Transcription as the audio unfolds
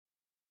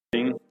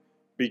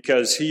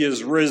because he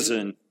is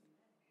risen.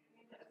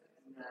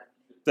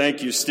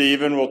 Thank you,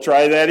 Stephen. We'll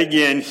try that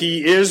again.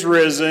 He is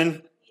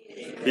risen.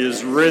 He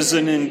is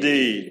risen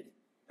indeed.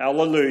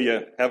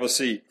 Hallelujah. Have a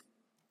seat.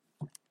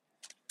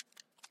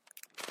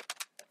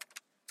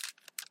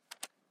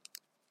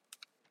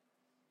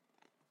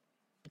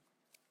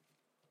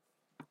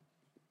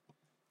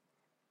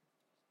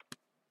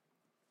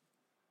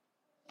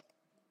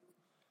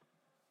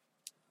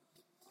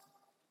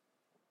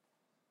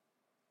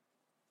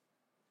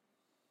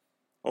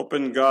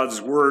 Open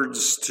God's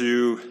words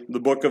to the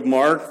book of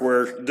Mark,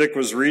 where Dick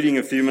was reading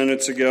a few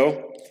minutes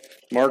ago.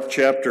 Mark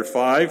chapter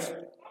 5.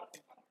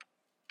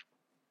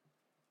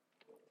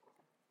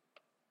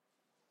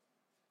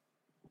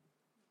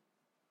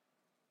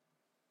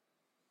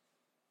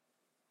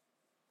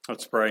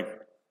 Let's pray.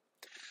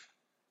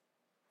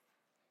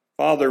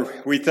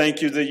 Father, we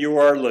thank you that you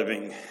are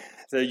living,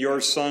 that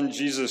your Son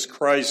Jesus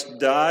Christ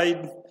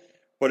died,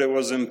 but it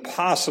was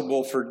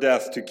impossible for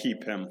death to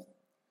keep him.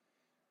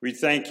 We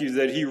thank you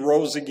that he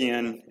rose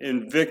again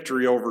in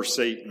victory over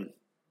Satan.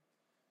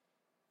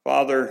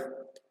 Father,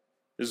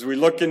 as we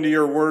look into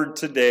your word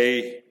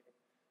today,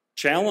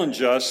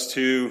 challenge us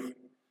to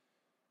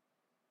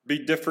be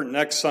different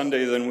next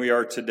Sunday than we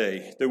are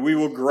today, that we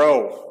will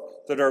grow,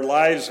 that our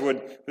lives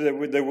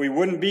that we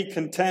wouldn't be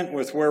content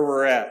with where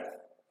we're at,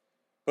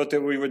 but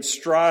that we would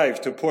strive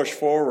to push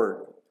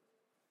forward,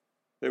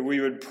 that we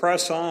would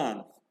press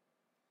on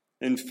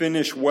and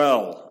finish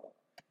well.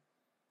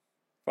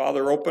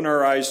 Father, open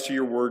our eyes to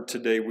your word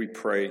today, we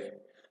pray.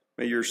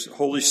 May your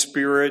Holy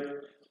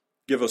Spirit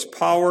give us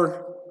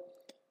power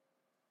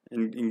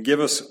and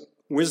give us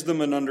wisdom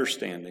and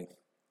understanding.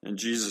 In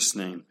Jesus'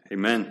 name,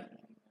 amen.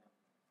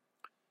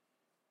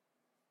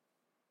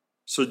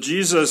 So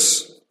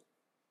Jesus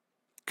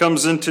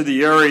comes into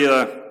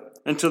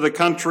the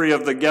country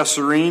of the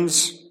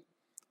Gerasenes,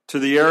 to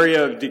the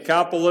area of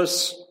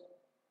Decapolis,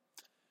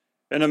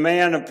 and a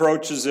man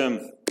approaches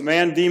him, a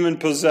man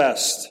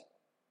demon-possessed.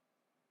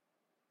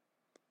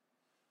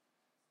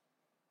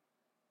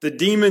 The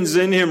demons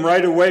in him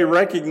right away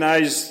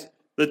recognized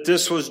that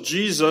this was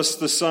Jesus,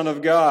 the Son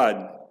of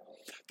God.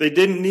 They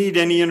didn't need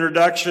any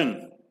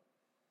introduction.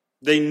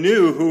 They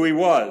knew who he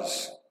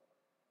was.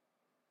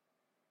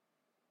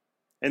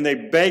 And they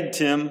begged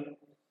him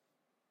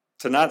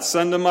to not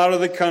send him out of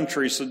the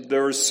country. So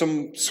there was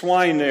some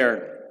swine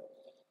there.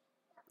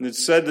 And it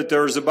said that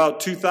there was about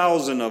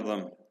 2,000 of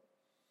them.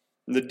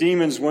 And the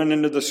demons went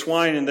into the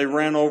swine and they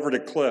ran over the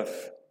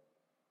cliff.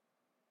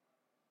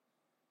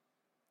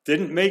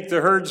 Didn't make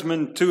the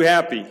herdsman too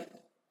happy.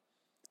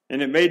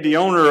 And it made the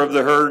owner of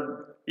the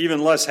herd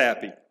even less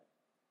happy.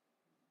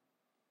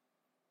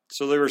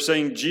 So they were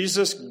saying,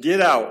 Jesus, get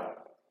out.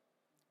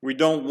 We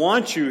don't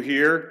want you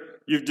here.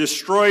 You've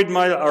destroyed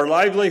our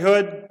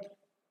livelihood.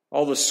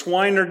 All the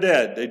swine are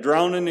dead. They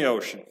drowned in the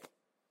ocean.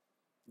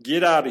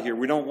 Get out of here.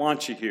 We don't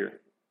want you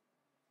here.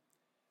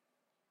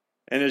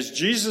 And as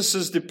Jesus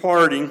is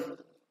departing,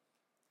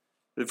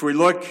 if we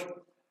look,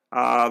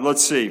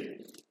 let's see.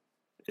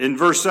 In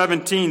verse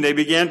 17, they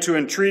began to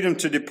entreat him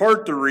to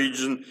depart the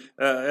region.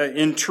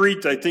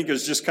 Entreat, I think,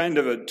 is just kind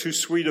of too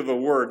sweet of a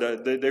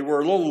word. They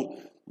were a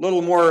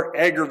little more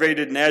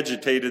aggravated and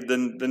agitated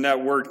than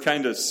that word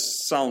kind of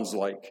sounds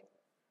like.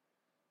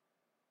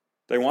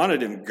 They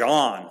wanted him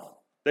gone.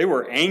 They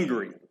were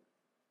angry.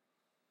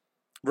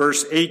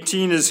 Verse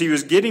 18, as he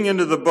was getting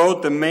into the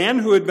boat, the man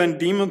who had been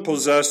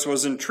demon-possessed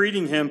was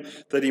entreating him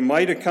that he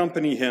might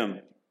accompany him.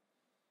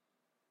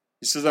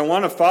 He says, I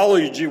want to follow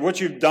you, Jesus.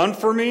 What you've done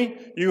for me,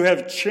 you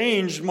have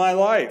changed my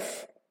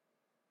life.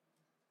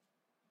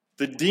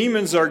 The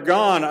demons are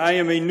gone. I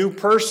am a new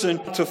person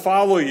to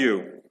follow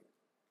you.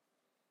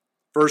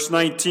 Verse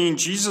 19,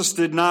 Jesus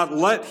did not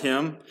let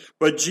him,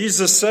 but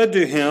Jesus said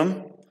to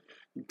him,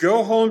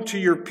 go home to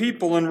your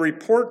people and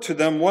report to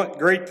them what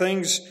great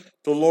things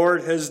the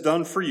Lord has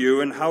done for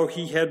you and how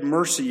he had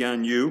mercy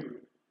on you.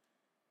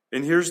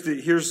 And here's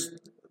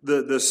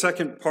the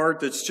second part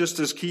that's just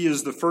as key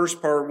as the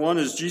first part. One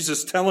is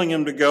Jesus telling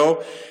him to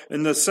go,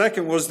 and the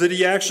second was that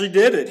he actually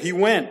did it. He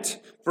went.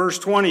 Verse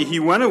 20, he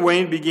went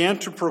away and began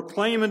to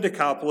proclaim in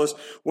Decapolis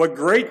what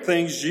great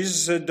things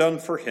Jesus had done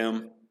for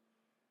him,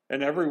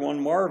 and everyone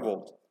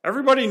marveled.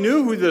 Everybody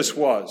knew who this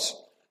was.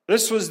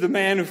 This was the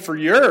man who for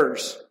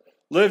years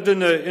lived in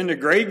the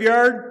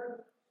graveyard.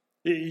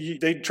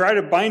 They'd try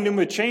to bind him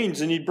with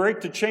chains, and he'd break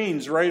the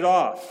chains right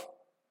off.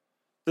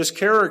 This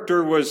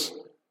character was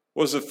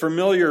a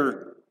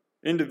familiar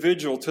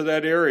individual to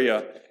that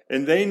area,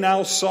 and they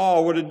now saw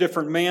what a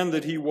different man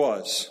that he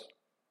was.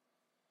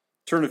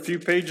 Turn a few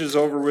pages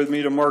over with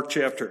me to Mark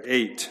chapter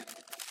 8.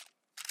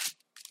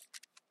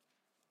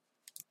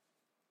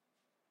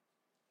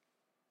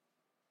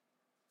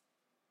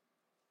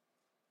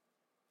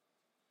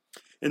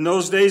 In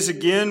those days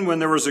again, when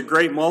there was a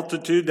great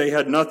multitude, they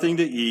had nothing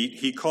to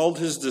eat. He called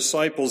his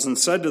disciples and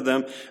said to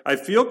them, I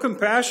feel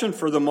compassion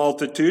for the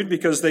multitude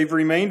because they've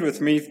remained with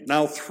me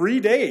now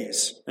 3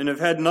 days and have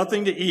had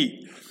nothing to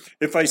eat.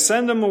 If I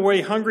send them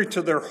away hungry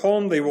to their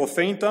home, they will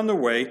faint on the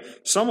way.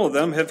 Some of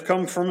them have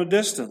come from a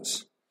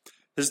distance.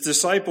 His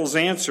disciples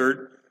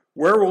answered,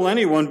 "Where will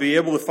anyone be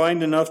able to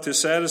find enough to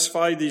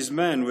satisfy these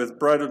men with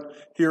bread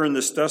here in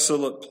this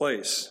desolate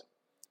place?"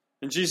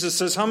 And Jesus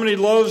says, "How many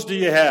loaves do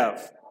you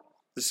have?"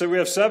 They said, "We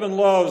have 7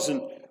 loaves,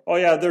 and oh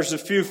yeah, there's a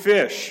few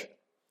fish."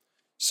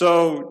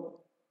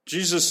 So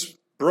Jesus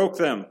broke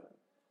them,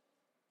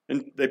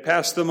 and they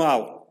passed them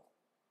out.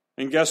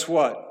 And guess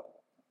what?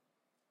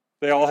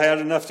 They all had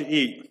enough to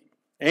eat.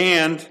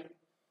 And,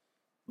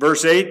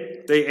 verse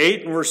 8, they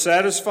ate and were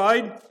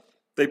satisfied.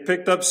 They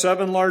picked up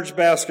 7 large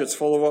baskets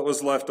full of what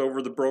was left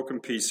over the broken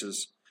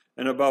pieces.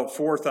 And about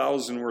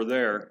 4,000 were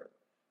there,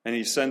 and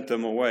he sent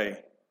them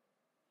away.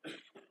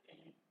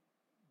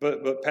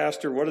 But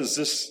Pastor, what does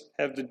this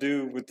have to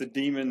do with the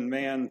demon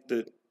man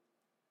that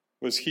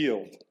was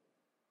healed?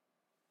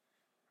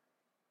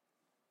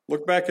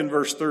 Look back in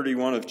verse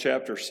 31 of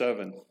chapter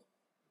 7.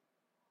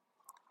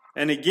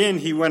 And again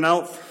he went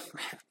out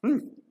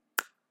from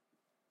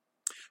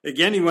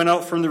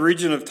the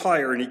region of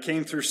Tyre, and he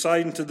came through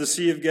Sidon to the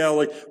Sea of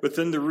Galilee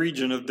within the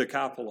region of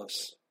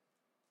Decapolis.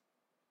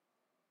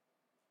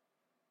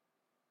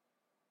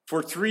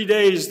 For 3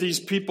 days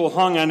these people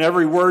hung on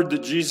every word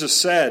that Jesus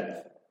said.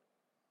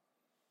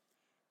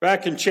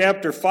 Back in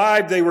chapter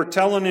 5, they were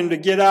telling him to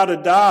get out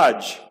of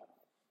Dodge.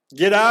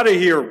 Get out of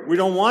here. We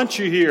don't want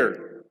you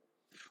here.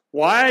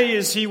 Why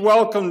is he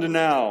welcomed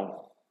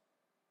now?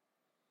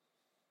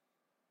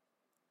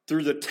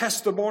 Through the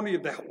testimony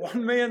of that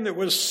one man that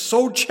was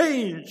so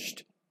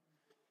changed.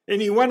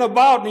 And he went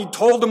about and he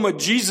told them what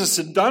Jesus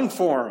had done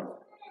for him.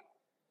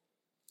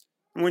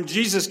 And when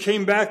Jesus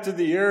came back to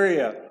the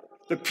area,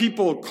 the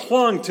people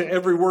clung to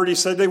every word he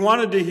said. They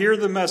wanted to hear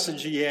the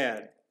message he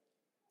had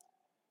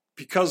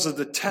because of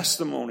the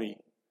testimony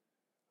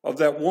of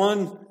that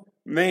one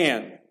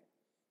man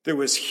that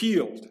was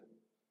healed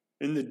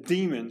and the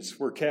demons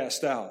were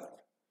cast out.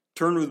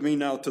 Turn with me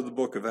now to the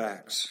book of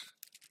Acts.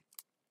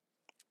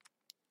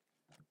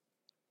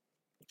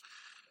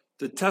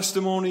 The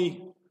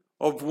testimony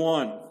of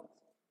one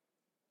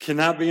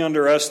cannot be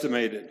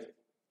underestimated.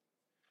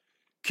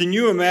 Can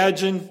you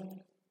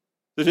imagine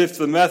that if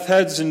the meth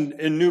heads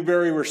in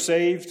Newberry were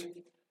saved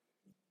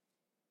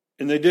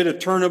and they did a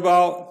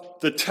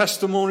turnabout, the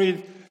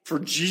testimony for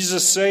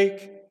Jesus'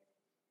 sake,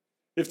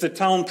 if the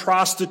town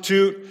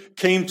prostitute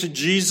came to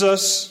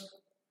Jesus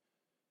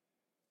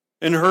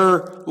and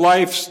her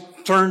life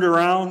turned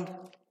around,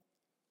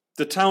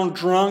 the town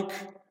drunk,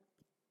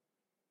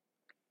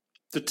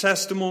 the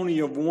testimony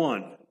of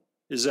one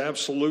is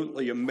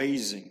absolutely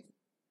amazing.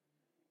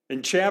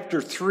 In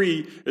chapter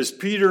 3, as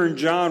Peter and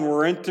John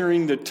were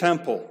entering the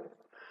temple,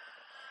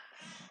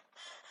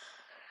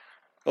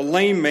 a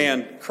lame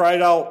man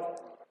cried out,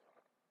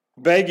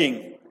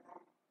 begging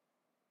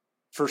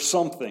for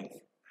something.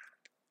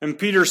 And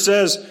Peter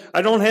says,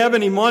 "I don't have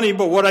any money,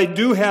 but what I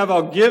do have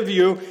I'll give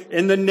you.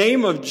 In the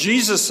name of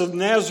Jesus of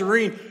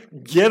Nazarene,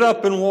 get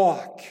up and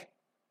walk."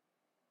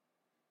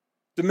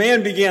 The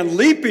man began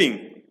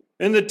leaping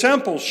in the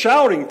temple,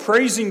 shouting,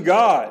 praising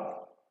God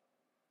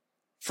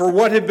for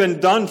what had been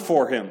done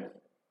for him.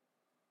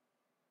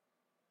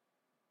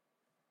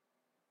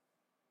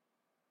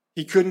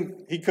 He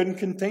couldn't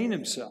contain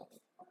himself.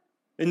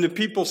 And the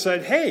people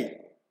said, "Hey,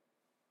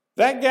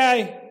 that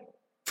guy,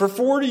 for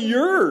 40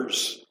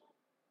 years,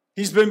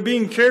 he's been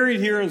being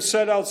carried here and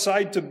set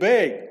outside to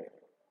beg.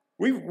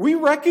 We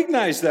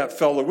recognize that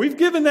fellow. We've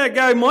given that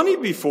guy money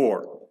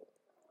before."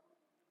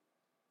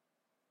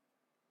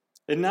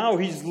 And now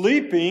he's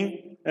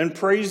leaping and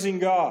praising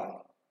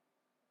God.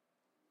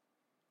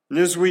 And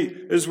as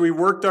we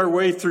worked our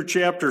way through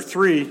chapter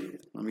 3,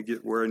 let me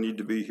get where I need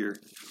to be here.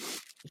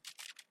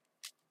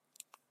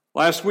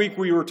 Last week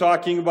we were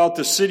talking about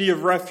the city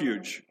of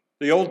refuge,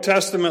 the Old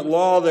Testament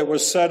law that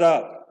was set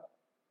up.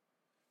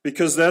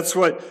 Because that's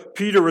what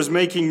Peter was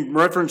making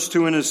reference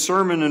to in his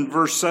sermon in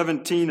verse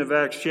 17 of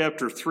Acts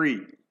chapter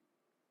 3.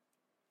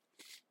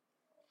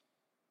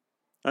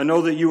 I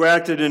know that you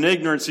acted in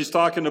ignorance. He's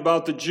talking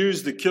about the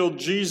Jews that killed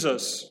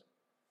Jesus.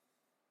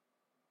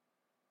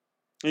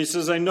 And he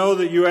says, I know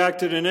that you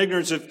acted in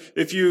ignorance.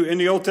 If you, in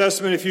the Old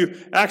Testament, if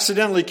you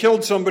accidentally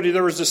killed somebody,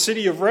 there was a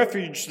city of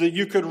refuge that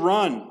you could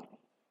run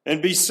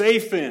and be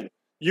safe in.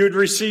 You'd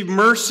receive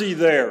mercy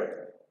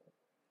there,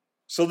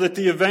 so that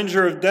the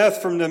avenger of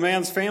death from the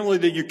man's family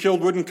that you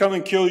killed wouldn't come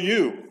and kill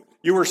you.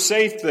 You were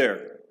safe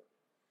there.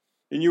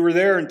 And you were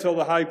there until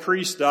the high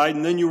priest died,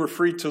 and then you were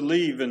free to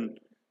leave, and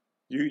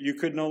you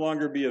could no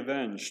longer be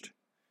avenged.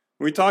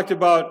 We talked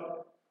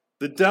about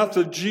the death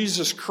of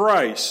Jesus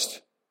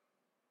Christ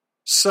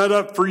set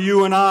up for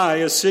you and I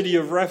a city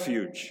of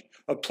refuge,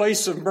 a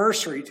place of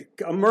mercy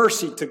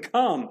to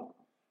come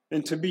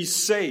and to be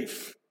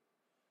safe.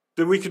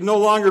 That we could no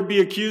longer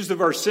be accused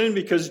of our sin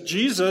because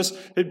Jesus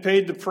had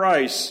paid the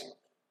price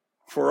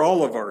for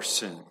all of our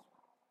sin.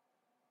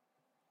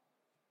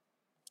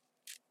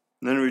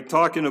 And then we're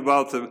talking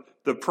about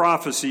the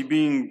prophecy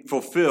being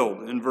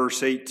fulfilled in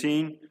verse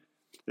 18.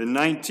 In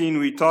 19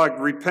 we talk,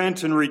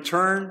 repent and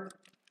return.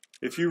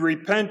 If you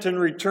repent and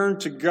return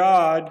to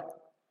God,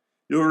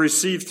 you'll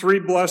receive 3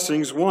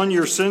 blessings. 1,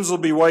 your sins will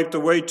be wiped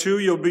away. 2,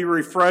 you'll be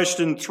refreshed.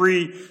 And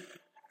 3,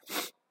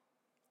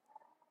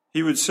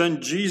 he would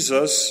send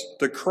Jesus,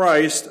 the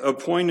Christ,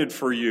 appointed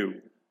for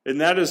you. And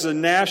that is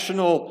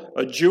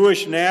a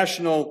Jewish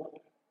national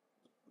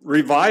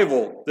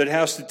revival that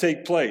has to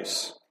take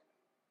place.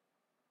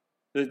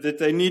 That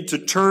they need to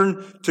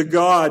turn to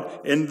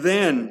God, and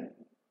then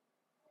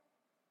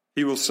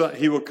he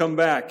will come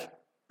back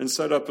and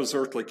set up his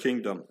earthly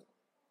kingdom.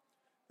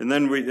 And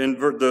then in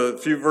the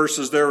few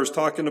verses there was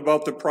talking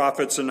about the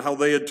prophets and how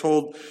they had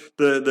told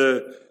that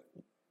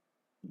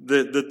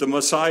the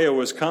Messiah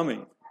was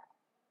coming.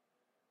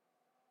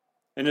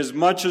 And as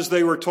much as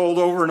they were told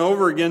over and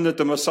over again that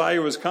the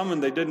Messiah was coming,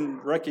 they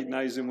didn't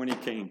recognize him when he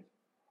came.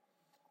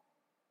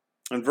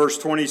 In verse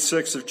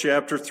 26 of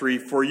chapter 3,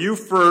 for you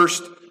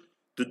first,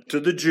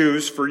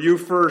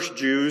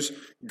 Jews,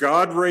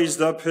 God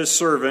raised up his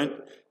servant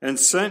and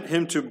sent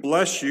him to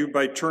bless you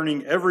by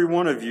turning every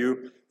one of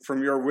you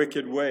from your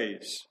wicked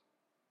ways.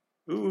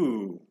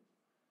 Ooh,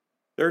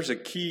 there's a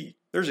key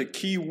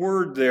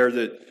word there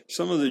that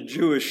some of the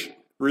Jewish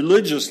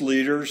religious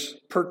leaders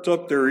perked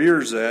up their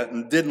ears at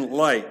and didn't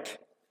like.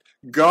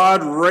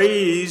 God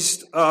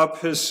raised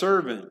up his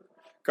servant.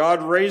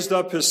 God raised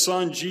up his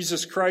son,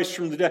 Jesus Christ,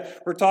 from the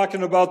dead. We're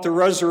talking about the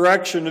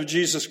resurrection of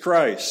Jesus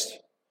Christ.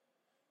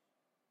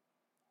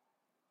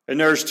 And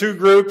there's two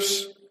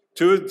groups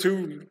of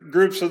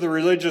the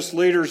religious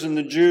leaders in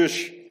the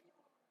Jewish,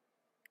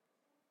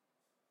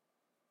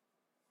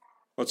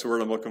 what's the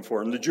word I'm looking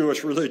for? In the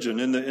Jewish religion,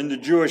 in the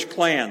Jewish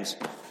clans.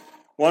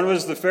 One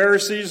was the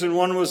Pharisees and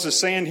one was the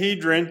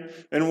Sanhedrin,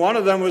 and one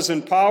of them was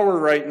in power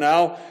right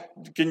now.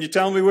 Can you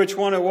tell me which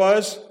one it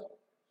was?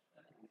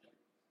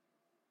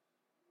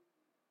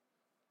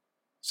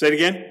 Say it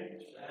again.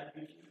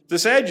 The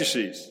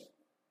Sadducees.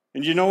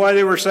 And you know why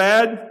they were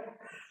sad?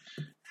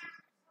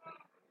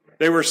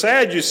 They were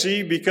sad, you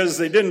see, because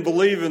they didn't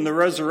believe in the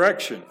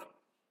resurrection.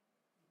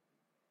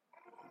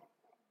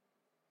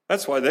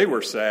 That's why they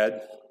were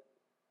sad.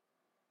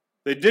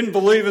 They didn't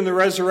believe in the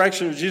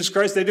resurrection of Jesus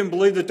Christ. They didn't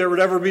believe that there would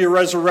ever be a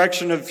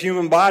resurrection of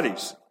human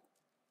bodies.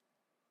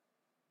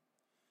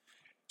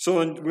 So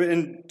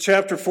in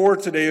chapter 4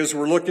 today, as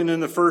we're looking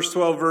in the first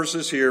 12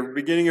 verses here,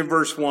 beginning in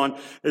verse 1,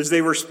 as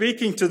they were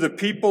speaking to the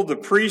people, the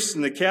priests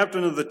and the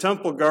captain of the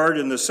temple guard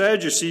and the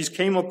Sadducees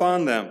came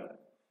upon them,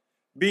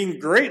 being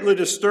greatly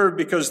disturbed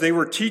because they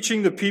were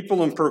teaching the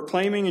people and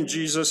proclaiming in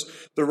Jesus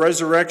the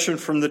resurrection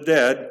from the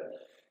dead.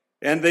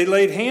 And they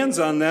laid hands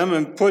on them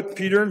and put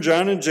Peter and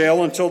John in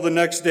jail until the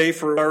next day,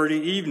 for already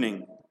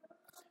evening.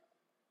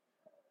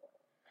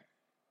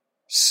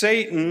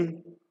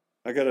 Satan,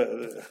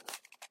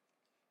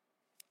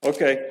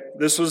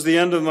 this was the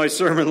end of my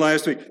sermon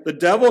last week. The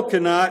devil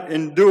cannot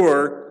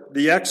endure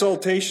the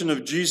exaltation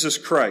of Jesus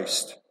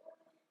Christ.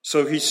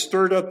 So he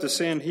stirred up the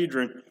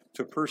Sanhedrin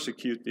to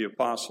persecute the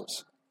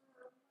apostles.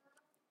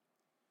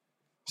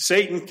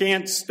 Satan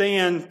can't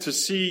stand to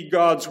see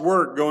God's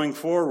work going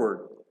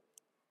forward.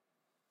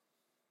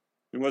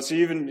 And what's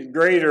even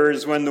greater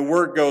is when the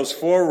work goes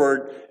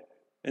forward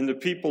and the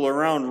people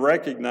around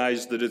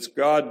recognize that it's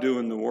God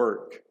doing the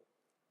work.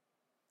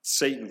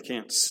 Satan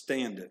can't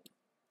stand it.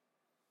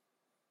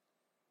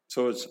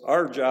 So it's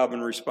our job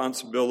and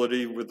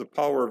responsibility with the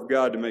power of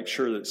God to make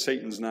sure that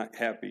Satan's not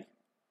happy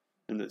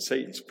and that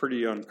Satan's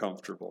pretty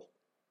uncomfortable.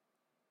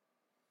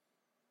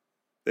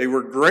 They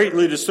were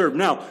greatly disturbed.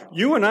 Now,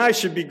 you and I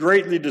should be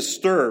greatly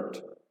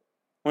disturbed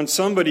when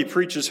somebody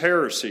preaches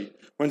heresy.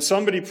 When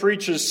somebody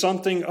preaches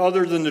something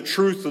other than the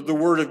truth of the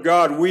Word of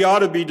God, we ought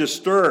to be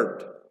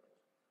disturbed.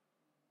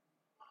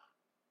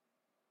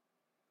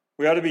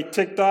 We ought to be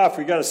ticked off.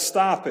 We got to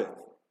stop it.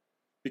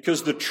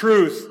 Because the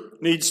truth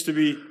needs to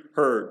be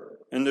heard.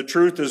 And the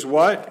truth is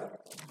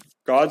what?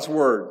 God's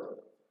Word.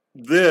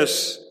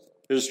 This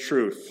is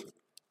truth.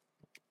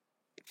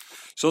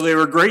 So they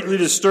were greatly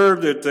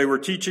disturbed that they were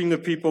teaching the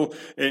people.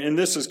 And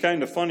this is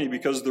kind of funny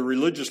because the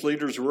religious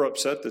leaders were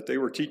upset that they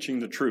were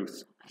teaching the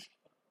truth.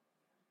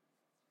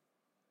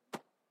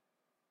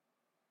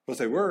 But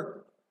they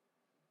were.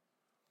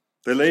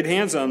 They laid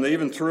hands on them. They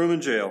even threw him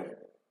in jail.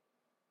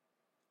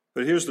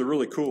 But here's the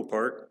really cool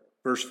part.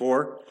 Verse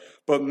 4.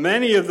 But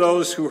many of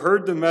those who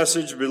heard the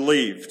message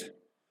believed,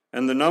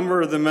 and the number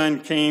of the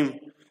men came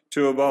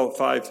to about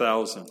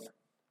 5,000.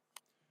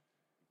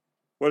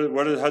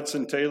 What did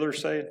Hudson Taylor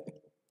say?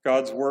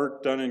 God's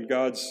work done in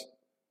God's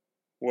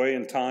way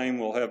and time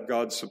will have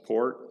God's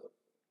support.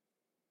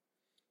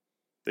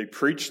 They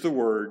preached the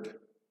word,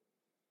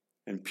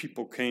 and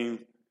people came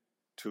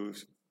to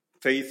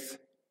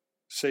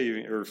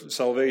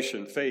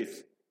salvation,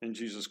 faith in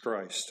Jesus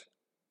Christ.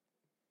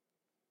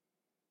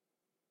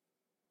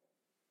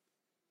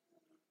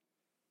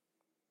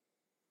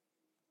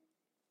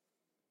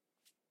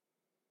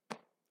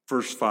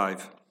 Verse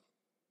 5.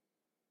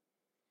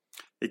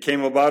 It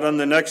came about on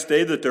the next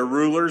day that their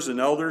rulers and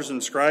elders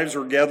and scribes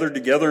were gathered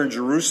together in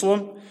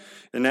Jerusalem.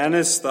 And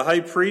Annas the high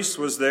priest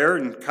was there,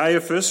 and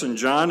Caiaphas and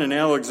John and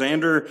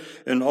Alexander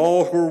and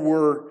all who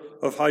were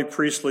of high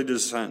priestly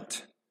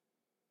descent.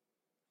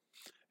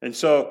 And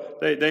so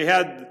they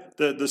had,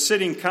 the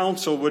sitting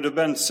council would have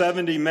been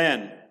 70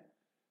 men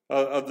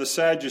of the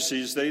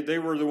Sadducees. They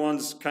were the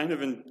ones kind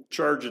of in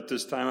charge at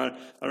this time.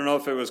 I don't know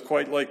if it was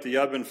quite like the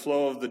ebb and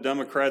flow of the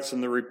Democrats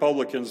and the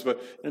Republicans,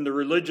 but in the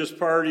religious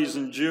parties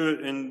in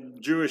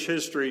Jewish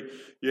history,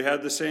 you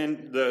had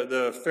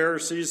the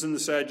Pharisees and the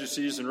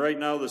Sadducees, and right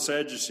now the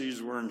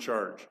Sadducees were in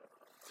charge.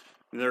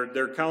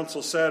 Their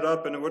council sat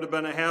up, and it would have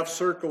been a half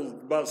circle,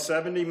 about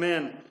 70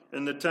 men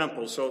in the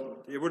temple.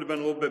 So it would have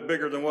been a little bit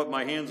bigger than what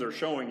my hands are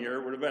showing here.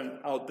 It would have been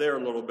out there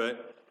a little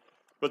bit.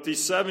 But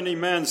these 70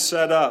 men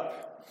set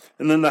up,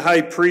 and then the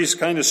high priest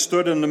kind of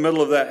stood in the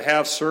middle of that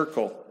half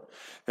circle.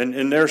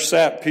 And there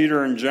sat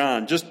Peter and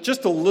John.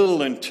 Just a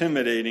little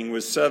intimidating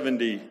with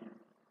 70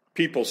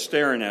 people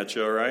staring at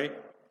you, all right?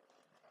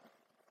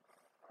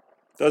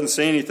 Doesn't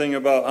say anything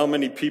about how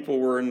many people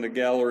were in the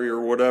gallery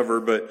or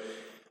whatever, but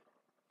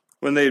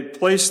when they had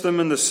placed them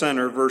in the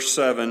center, verse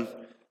 7,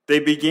 they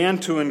began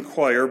to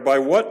inquire, by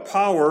what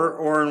power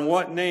or in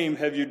what name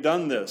have you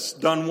done this?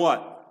 Done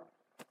what?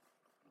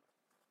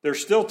 They're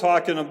still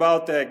talking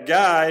about that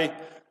guy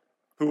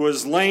who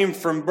was lame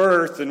from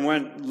birth and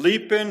went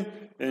leaping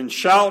and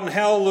shouting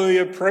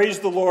hallelujah, praise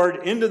the Lord,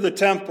 into the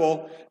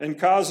temple and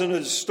causing a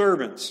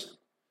disturbance.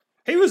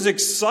 He was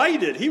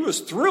excited. He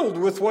was thrilled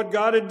with what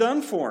God had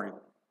done for him.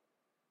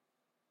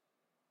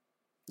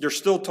 They're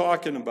still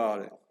talking about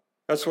it.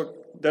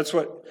 That's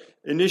what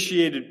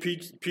initiated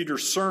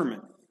Peter's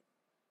sermon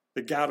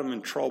that got him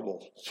in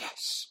trouble.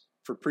 Yes,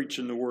 for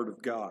preaching the word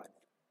of God.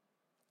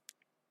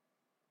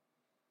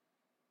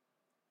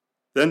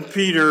 Then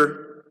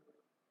Peter,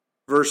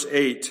 verse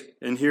 8,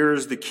 and here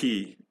is the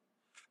key,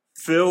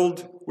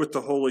 filled with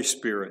the Holy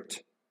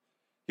Spirit.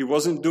 He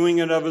wasn't doing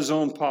it of his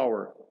own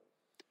power.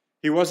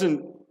 He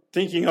wasn't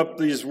thinking up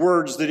these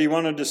words that he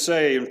wanted to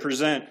say and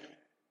present.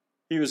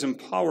 He was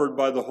empowered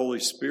by the Holy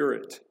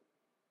Spirit.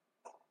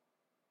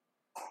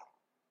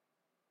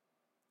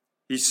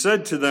 He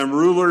said to them,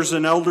 rulers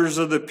and elders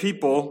of the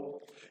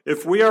people,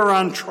 if we are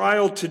on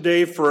trial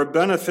today for a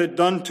benefit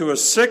done to a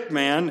sick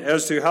man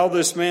as to how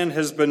this man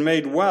has been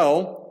made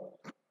well,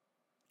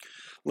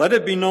 let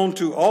it be known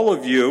to all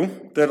of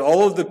you that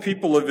all of the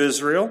people of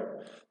Israel,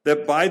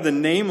 that by the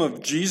name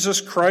of Jesus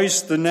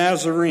Christ the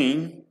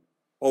Nazarene,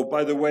 oh,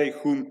 by the way,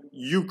 whom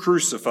you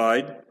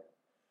crucified,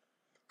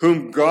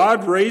 whom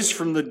God raised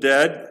from the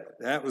dead,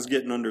 that was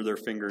getting under their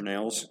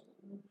fingernails,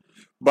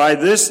 by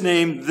this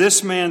name,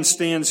 this man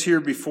stands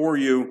here before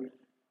you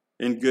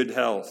in good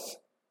health.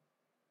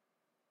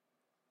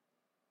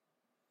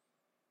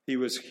 He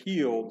was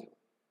healed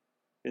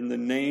in the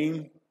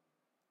name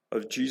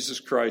of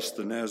Jesus Christ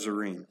the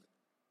Nazarene.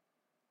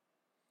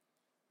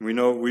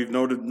 We've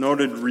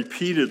noted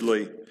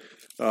repeatedly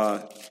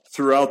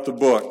throughout the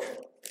book,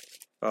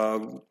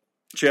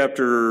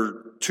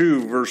 chapter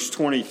 2, verse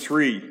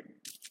 23.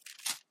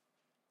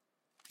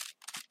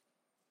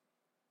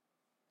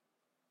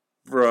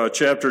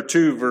 Chapter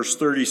 2, verse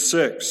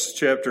 36,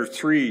 chapter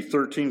 3,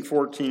 13,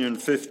 14,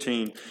 and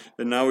 15,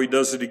 and now he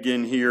does it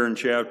again here in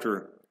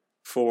chapter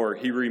 4.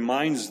 He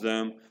reminds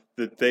them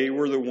that they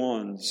were the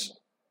ones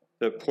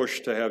that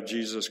pushed to have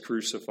Jesus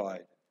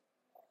crucified.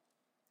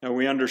 And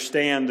we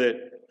understand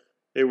that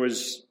it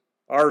was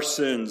our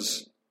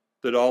sins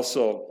that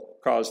also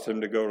caused him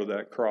to go to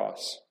that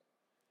cross.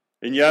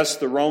 And yes,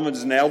 the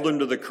Romans nailed him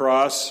to the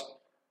cross,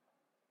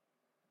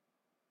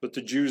 but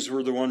the Jews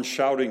were the ones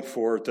shouting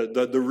for it.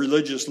 The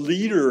religious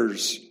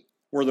leaders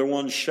were the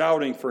ones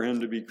shouting for him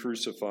to be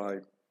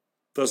crucified.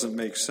 Doesn't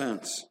make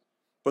sense.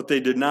 But they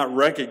did not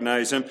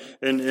recognize him.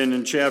 And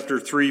in chapter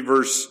 3,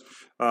 verse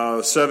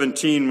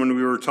 17, when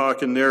we were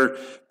talking there,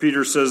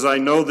 Peter says, I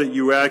know that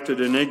you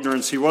acted in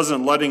ignorance. He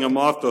wasn't letting them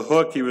off the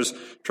hook. He was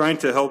trying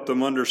to help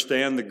them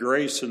understand the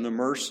grace and the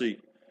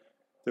mercy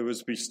that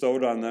was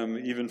bestowed on them,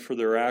 even for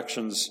their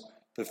actions,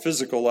 the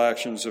physical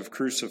actions of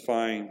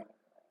crucifying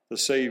the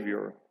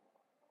Savior.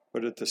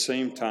 But at the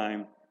same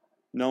time,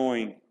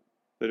 knowing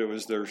that it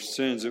was their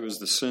sins, it was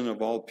the sin of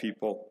all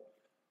people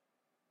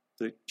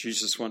that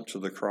Jesus went to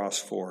the cross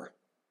for.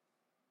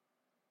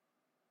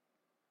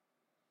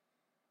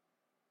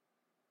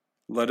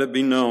 Let it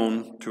be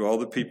known to all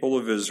the people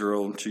of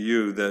Israel and to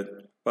you that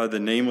by the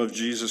name of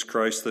Jesus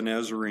Christ the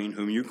Nazarene,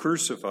 whom you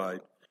crucified,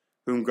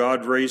 whom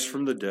God raised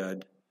from the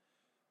dead,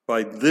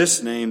 by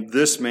this name,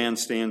 this man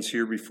stands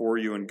here before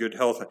you in good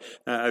health.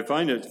 I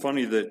find it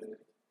funny that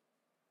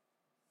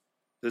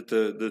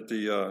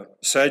the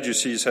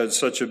Sadducees had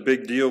such a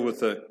big deal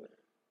with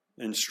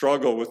and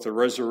struggle with the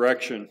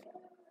resurrection.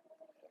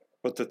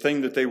 But the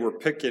thing that they were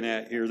picking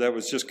at here, that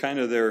was just kind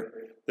of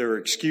their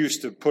excuse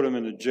to put him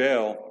into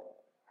jail,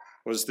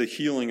 was the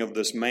healing of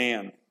this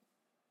man.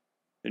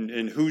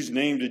 In whose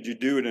name did you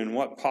do it, and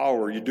what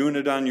power? Are you doing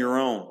it on your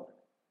own?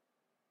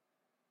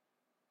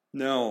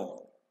 No.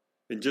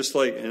 And just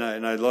like, and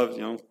I love,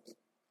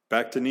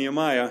 back to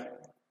Nehemiah,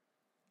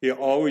 he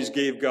always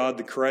gave God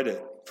the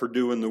credit for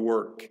doing the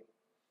work.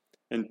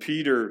 And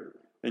Peter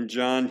and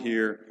John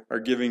here are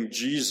giving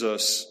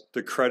Jesus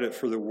the credit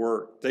for the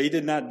work. They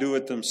did not do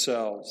it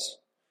themselves.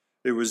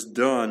 It was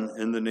done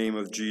in the name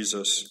of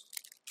Jesus.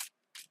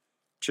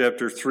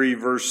 chapter 3,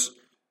 verse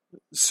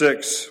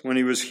 6, when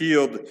he was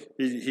healed,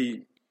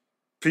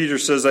 Peter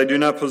says, I do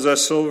not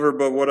possess silver,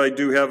 but what I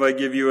do have I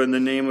give you in the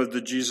name of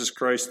the Jesus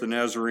Christ the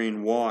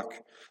Nazarene, walk.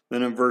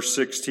 Then in verse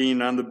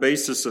 16, on the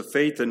basis of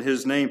faith in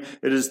his name,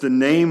 it is the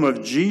name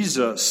of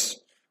Jesus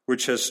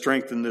which has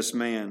strengthened this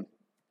man,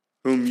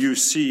 whom you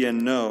see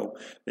and know.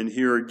 And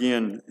here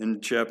again in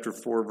chapter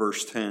 4,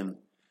 verse 10,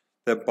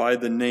 that by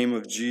the name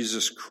of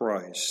Jesus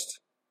Christ,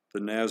 the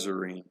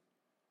Nazarene,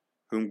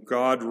 whom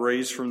God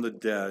raised from the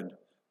dead,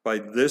 by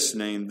this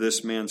name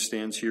this man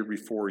stands here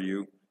before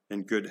you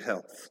in good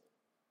health.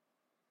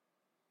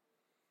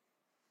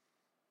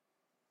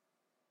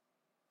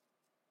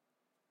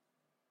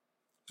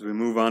 As we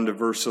move on to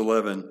verse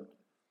 11,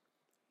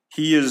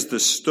 he is the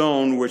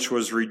stone which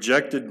was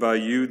rejected by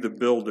you, the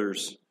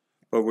builders,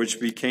 but which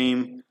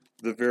became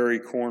the very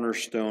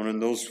cornerstone.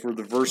 And those were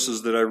the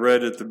verses that I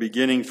read at the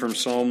beginning from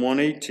Psalm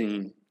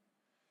 118.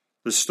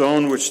 The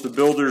stone which the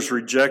builders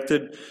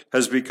rejected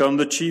has become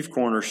the chief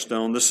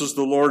cornerstone. This is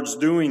the Lord's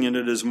doing, and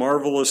it is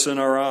marvelous in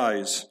our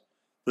eyes.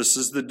 This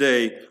is the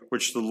day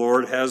which the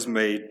Lord has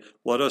made.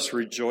 Let us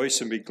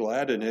rejoice and be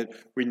glad in it.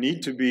 We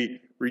need to be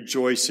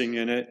rejoicing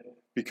in it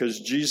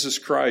because Jesus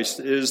Christ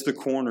is the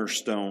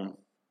cornerstone.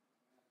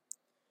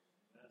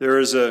 There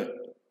is a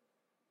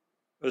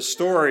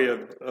story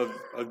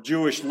of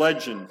Jewish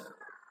legend.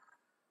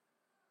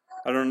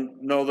 I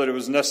don't know that it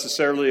was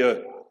necessarily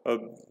a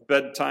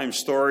bedtime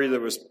story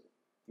that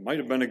might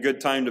have been a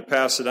good time to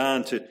pass it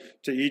on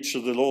to each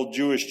of the little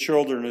Jewish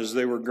children as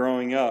they were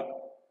growing up.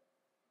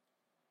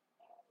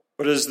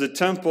 But as the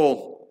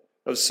Temple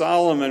of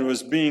Solomon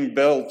was being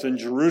built in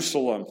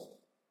Jerusalem,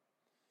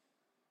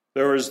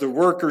 there was the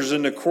workers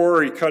in the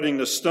quarry cutting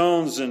the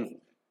stones, and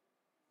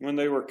when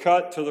they were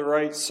cut to the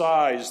right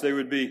size, they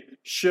would be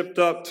shipped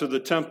up to the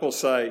temple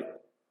site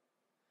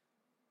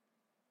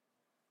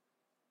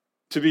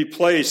to be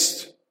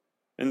placed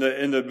in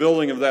the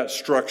building of that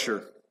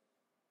structure.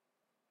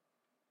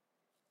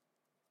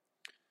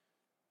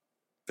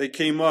 They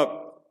came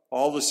up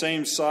all the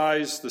same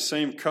size, the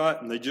same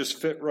cut, and they just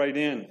fit right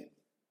in.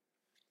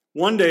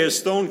 One day a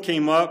stone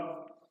came up.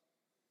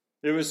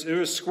 It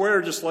was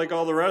square just like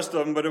all the rest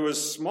of them, but it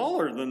was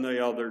smaller than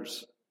the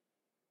others.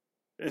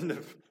 And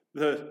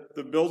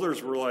the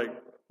builders were like,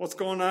 what's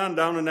going on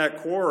down in that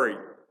quarry?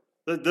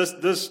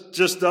 This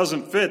just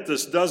doesn't fit.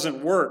 This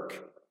doesn't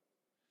work.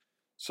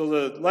 So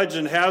the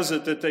legend has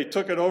it that they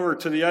took it over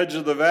to the edge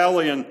of the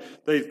valley and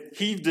they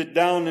heaved it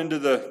down into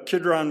the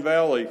Kidron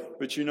Valley,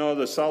 which you know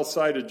the south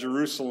side of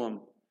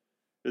Jerusalem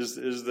is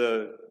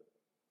the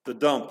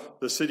dump,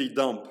 the city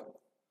dump,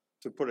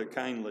 to put it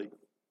kindly.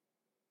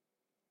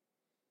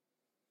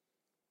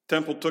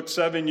 Temple took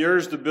 7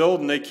 years to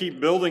build, and they keep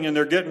building, and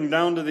they're getting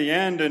down to the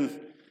end, and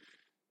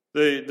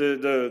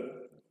the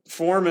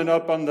foreman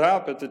up on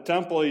top at the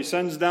temple, he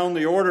sends down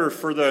the order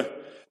for the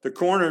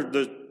corner,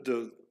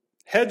 the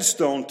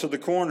headstone to the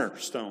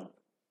cornerstone.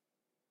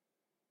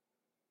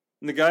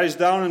 And the guys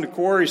down in the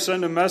quarry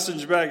send a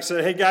message back and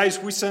say, hey guys,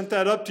 we sent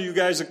that up to you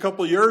guys a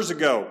couple years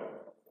ago.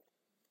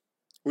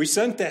 We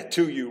sent that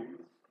to you.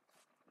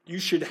 You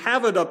should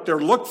have it up there.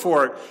 Look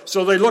for it.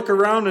 So they look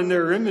around in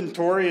their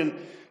inventory, and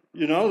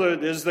you know,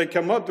 as they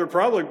come up, they're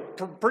probably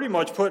pretty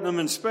much putting them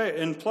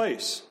in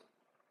place.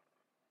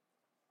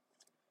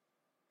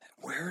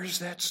 Where is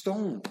that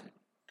stone?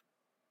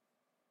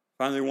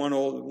 Finally, one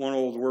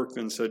old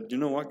workman said, you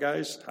know what,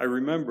 guys? I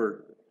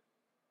remember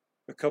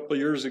a couple of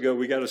years ago,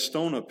 we got a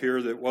stone up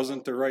here that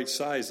wasn't the right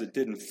size. It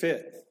didn't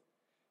fit.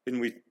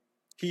 And we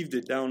heaved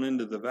it down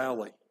into the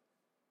valley.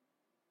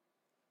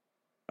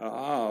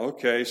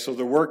 Okay. So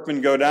the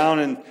workmen go down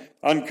and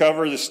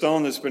uncover the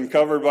stone that's been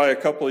covered by a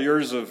couple of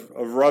years of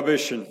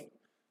rubbish, and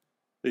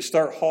they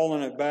start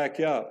hauling it back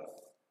up.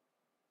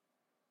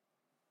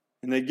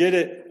 And they get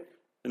it,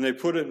 and they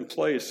put it in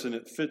place, and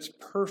it fits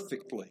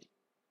perfectly,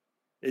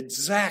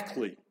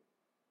 exactly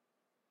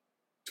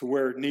to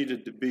where it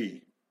needed to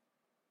be.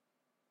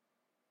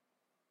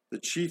 The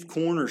chief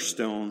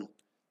cornerstone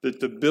that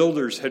the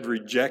builders had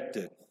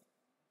rejected.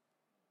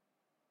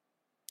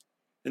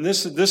 And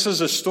this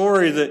is a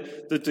story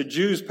that the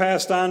Jews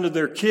passed on to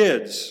their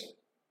kids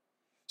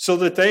so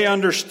that they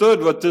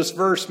understood what this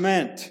verse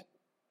meant.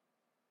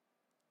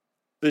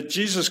 That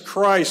Jesus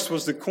Christ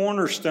was the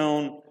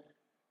cornerstone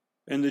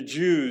and the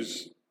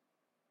Jews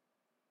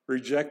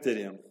rejected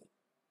him.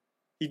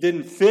 He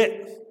didn't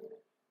fit.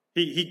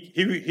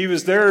 He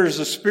was there as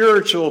a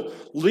spiritual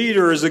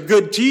leader, as a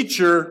good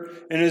teacher,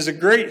 and as a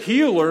great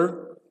healer.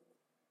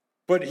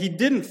 But he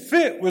didn't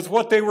fit with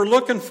what they were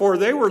looking for.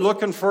 They were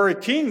looking for a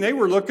king. They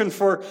were looking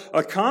for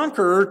a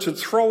conqueror to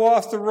throw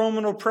off the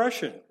Roman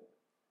oppression.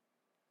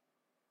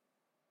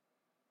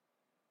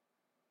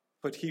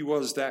 But he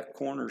was that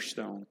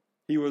cornerstone.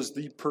 He was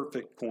the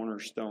perfect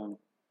cornerstone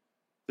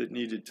that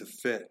needed to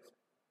fit.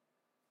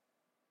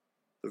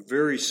 The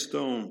very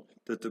stone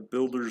that the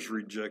builders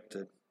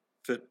rejected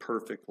fit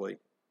perfectly.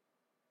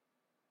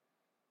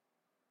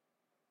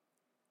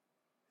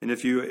 And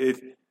if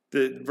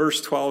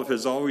verse 12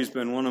 has always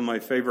been one of my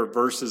favorite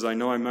verses. I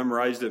know I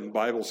memorized it in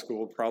Bible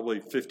school probably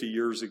 50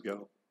 years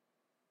ago.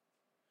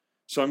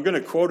 So I'm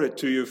going to quote it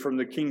to you from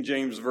the King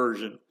James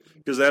Version,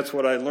 because that's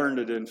what I learned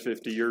it in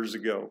 50 years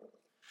ago.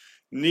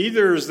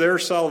 Neither is there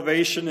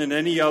salvation in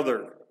any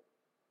other,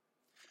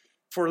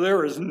 for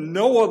there is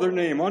no other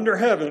name under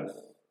heaven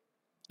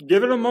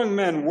given among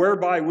men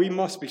whereby we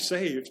must be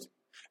saved.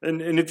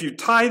 And if you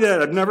tie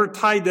that, I've never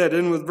tied that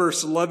in with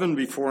verse 11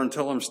 before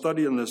until I'm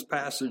studying this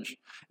passage,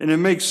 and it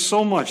makes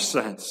so much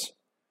sense.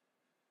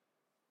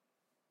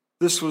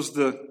 This was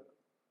the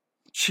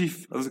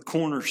chief of the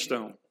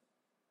cornerstone.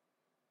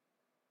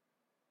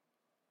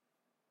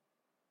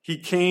 He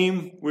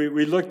came,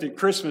 we looked at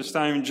Christmas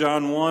time in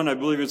John 1, I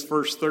believe it's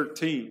verse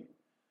 13,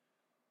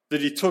 that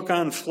he took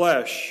on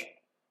flesh,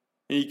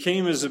 and he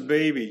came as a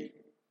baby.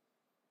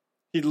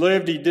 He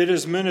lived, he did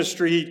his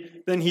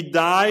ministry, then he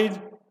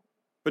died,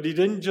 but he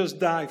didn't just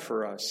die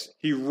for us.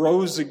 He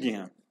rose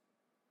again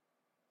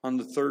on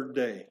the third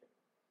day.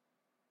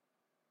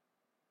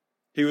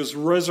 He was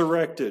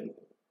resurrected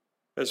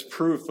as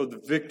proof of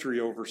the victory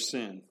over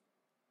sin.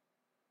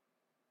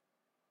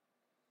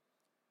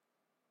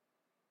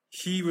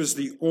 He was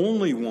the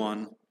only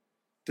one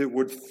that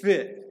would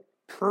fit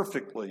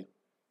perfectly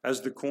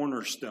as the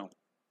cornerstone.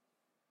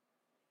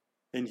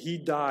 And he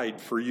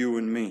died for you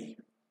and me.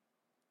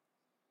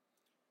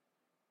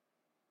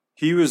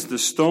 He was the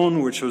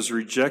stone which was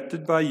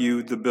rejected by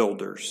you, the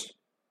builders,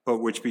 but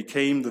which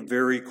became the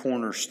very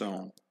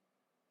cornerstone.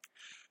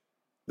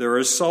 There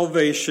is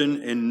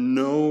salvation in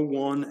no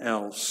one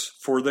else,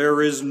 for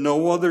there is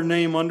no other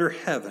name under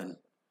heaven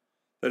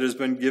that has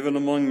been given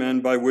among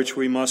men by which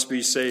we must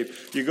be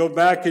saved. You go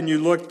back and you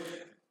look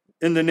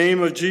in the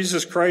name of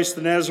Jesus Christ,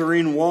 the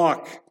Nazarene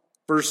walk,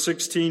 verse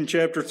 16,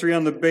 chapter 3,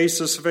 on the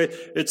basis of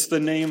it, it's the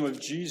name of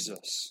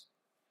Jesus.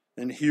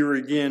 And here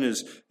again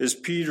is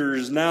Peter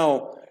is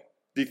now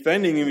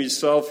defending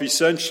himself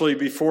essentially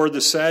before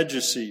the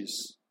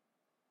Sadducees.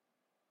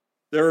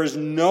 There is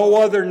no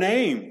other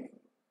name.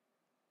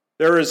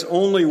 There is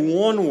only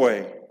one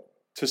way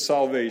to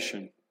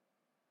salvation,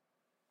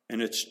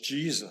 and it's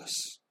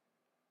Jesus.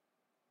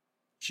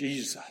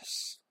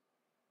 Jesus.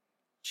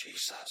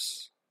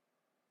 Jesus.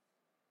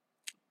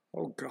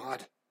 Oh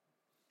God,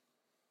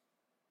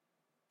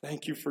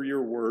 thank you for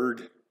your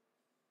word.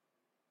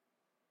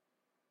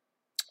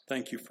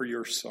 Thank you for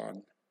your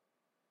Son,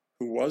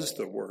 who was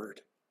the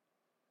Word.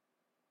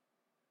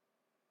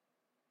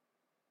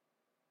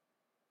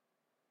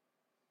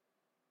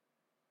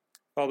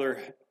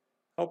 Father,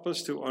 help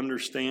us to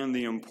understand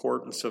the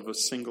importance of a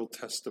single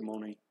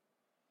testimony,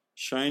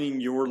 shining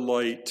your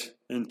light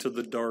into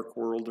the dark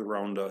world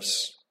around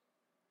us.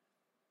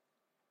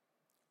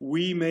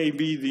 We may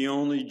be the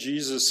only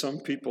Jesus some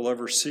people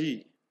ever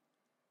see,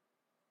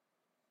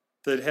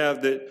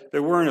 that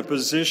we're in a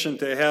position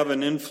to have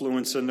an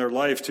influence in their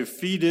life, to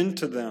feed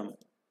into them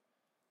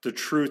the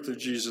truth of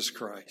Jesus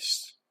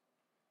Christ.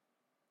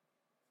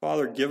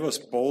 Father, give us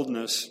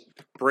boldness.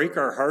 Break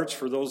our hearts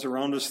for those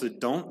around us that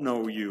don't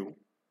know you.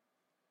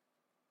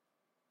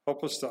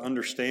 Help us to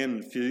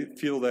understand and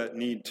feel that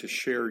need to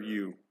share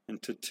you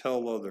and to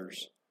tell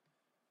others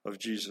of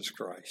Jesus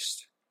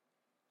Christ.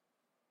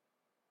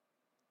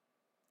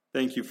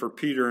 Thank you for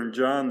Peter and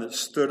John that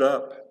stood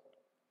up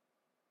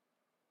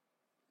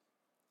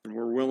and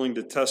were willing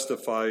to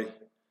testify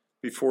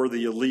before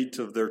the elite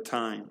of their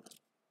time.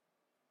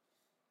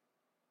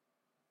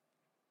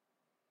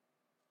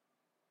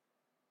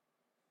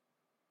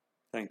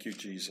 Thank you,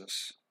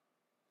 Jesus.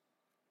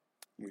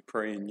 We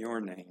pray in your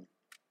name.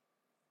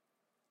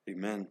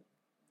 Amen.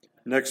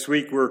 Next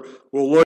week we'll look